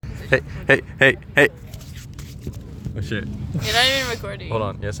Hey. Oh shit. You're not even recording. Hold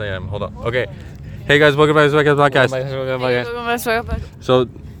on. Yes, I am. Hold on. Okay. Hey guys, welcome back to the podcast. So.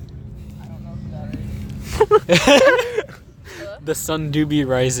 The sun do be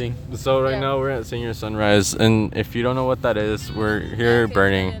rising. So right now we're at Senior Sunrise, and if you don't know what that is, we're here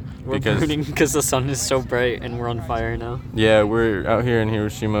burning. We're burning because the sun is so bright and we're on fire now. Yeah, we're out here in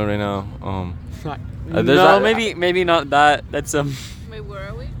Hiroshima right now. Maybe not that. That's Wait, where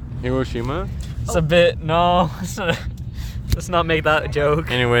are we? Hiroshima. It's a bit Let's not make that a joke.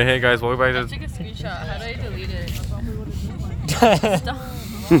 Anyway, hey guys, welcome back I to. took a screenshot. How do I delete it? Stop.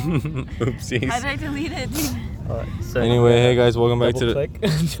 Oopsies. How did I delete it? Anyway, hey guys, welcome back to the.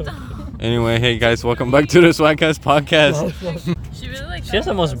 Anyway, hey guys, welcome back to the Swagcast podcast. She really like. She has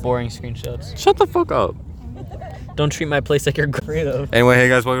the most boring screenshots. Shut the fuck up. Don't treat my place like you're great of. Anyway, hey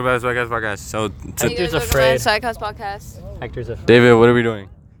guys, welcome back to the Swagcast podcast. So, Hector's afraid. Sidecast podcast. Hector's afraid. David, what are we doing?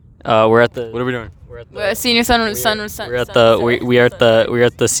 We're at the. What are we doing? We're at the. We're at Senior Sun. We're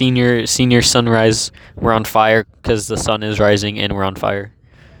at the senior sunrise. We're on fire because the sun is rising and we're on fire.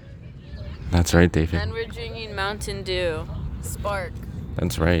 That's right, David. And we're drinking Mountain Dew. Spark.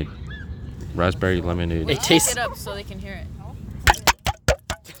 That's right. Raspberry lemonade. It tastes. It up so they can hear it.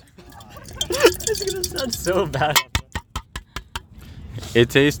 It's gonna sound so bad. It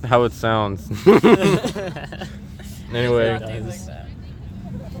tastes how it sounds. Anyway,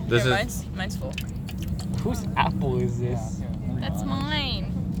 this is. Mine's full. Whose apple is this? That's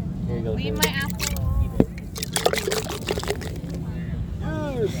mine. Here you go. Leave my apple.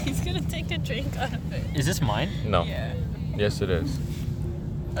 He's gonna take a drink out of it. Is this mine? No. Yeah. Yes, it is.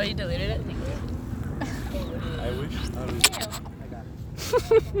 Oh, you deleted it? Thank you.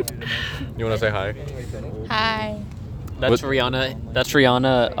 You want to say hi? Hi. That's Rihanna. That's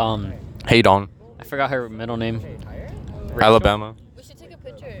Rihanna. Hey, Dawn. I forgot her middle name. Rachel? Alabama. We should take a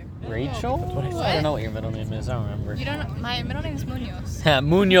picture. Rachel? I don't know what your middle name is. I don't remember. You don't know? My middle name is Munoz.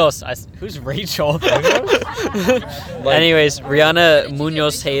 Munoz. Who's Rachel? Anyways, Rihanna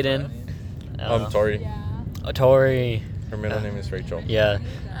Munoz Hayden. Tori. Tori. Her middle name is Rachel. Yeah.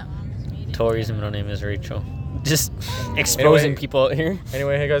 Tori's middle name is Rachel. Just exposing people out here.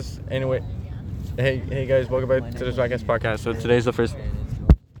 Anyway, hey guys. Hey guys, welcome back to the Swagcast podcast. So today's the first.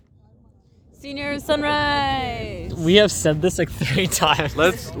 Senior Sunrise. We have said this like 3 times.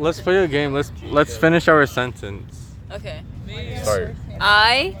 Let's play a game. Let's finish our sentence. Okay. Start.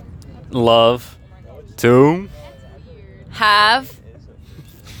 I Love To have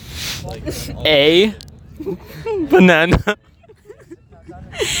a banana.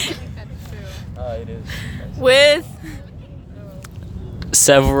 with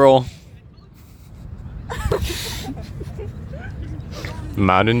several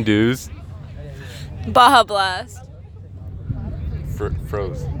Mountain Dews. Baja Blast.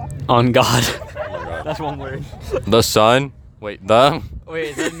 Froze. on God. That's one word. The sun. Wait. The. Wait,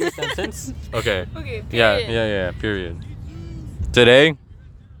 is that a new sentence? Okay. Okay. Yeah. Period. Period. Today.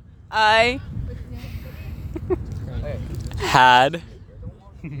 I Had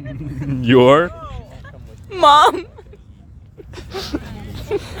Your. mom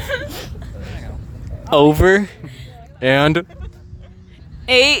over And.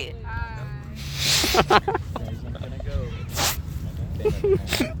 ate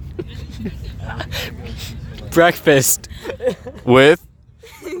breakfast With.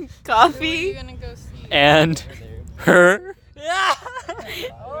 coffee and Her.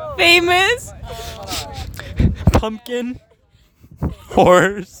 famous pumpkin.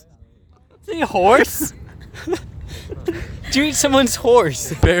 Horse. Say horse? Do you eat someone's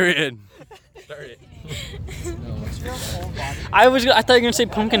horse? Period. I thought you were gonna say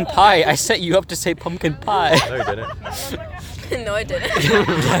pumpkin pie. I set you up to say pumpkin pie. No, you didn't. no I didn't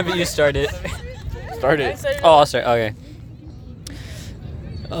Yeah, but you started. Start it. Oh, I'll start. Okay.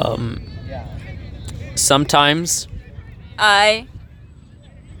 Sometimes I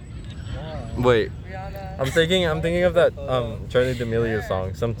Wait. I'm thinking of that Charlie D'Amelio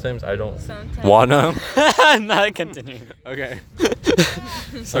song. Sometimes I don't sometimes wanna. not continue. Okay.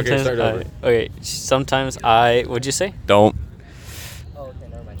 Sometimes start over. Okay. Sometimes I. What'd you say? Don't.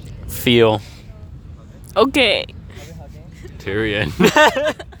 Feel. okay Period.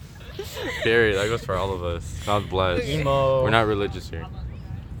 Period. That goes for all of us. God bless. Emo. We're not religious here.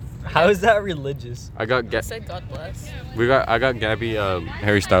 How is that religious? I got I said God bless I got Gabby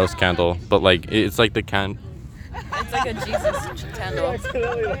Harry Styles candle, but like it's like the it's like a Jesus candle.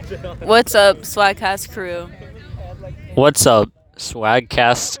 What's up Swagcast crew? What's up,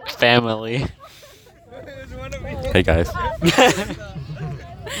 Swagcast family? Hey guys.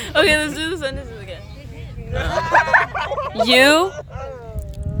 Okay, let's do the sentences again. You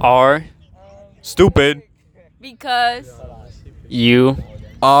Are stupid. Because you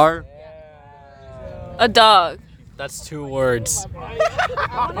Are a dog. That's 2 words.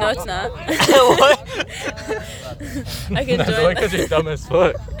 No, it's not. What? I can join that. you're dumb as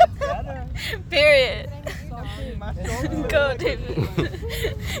fuck. Period. Go, David.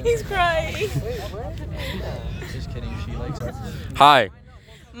 He's crying. Hi.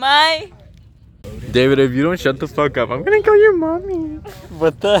 My David, if you don't shut the fuck up, I'm gonna call your mommy.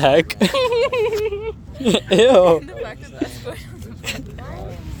 What the heck? Ew. the fact that that's going on the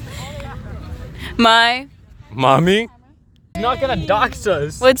podcast. My Mommy? He's not gonna dox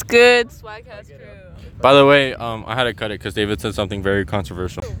us. what's good? Swagcast crew. By the way, I had to cut it because David said something very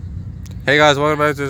controversial. Hey guys, welcome back to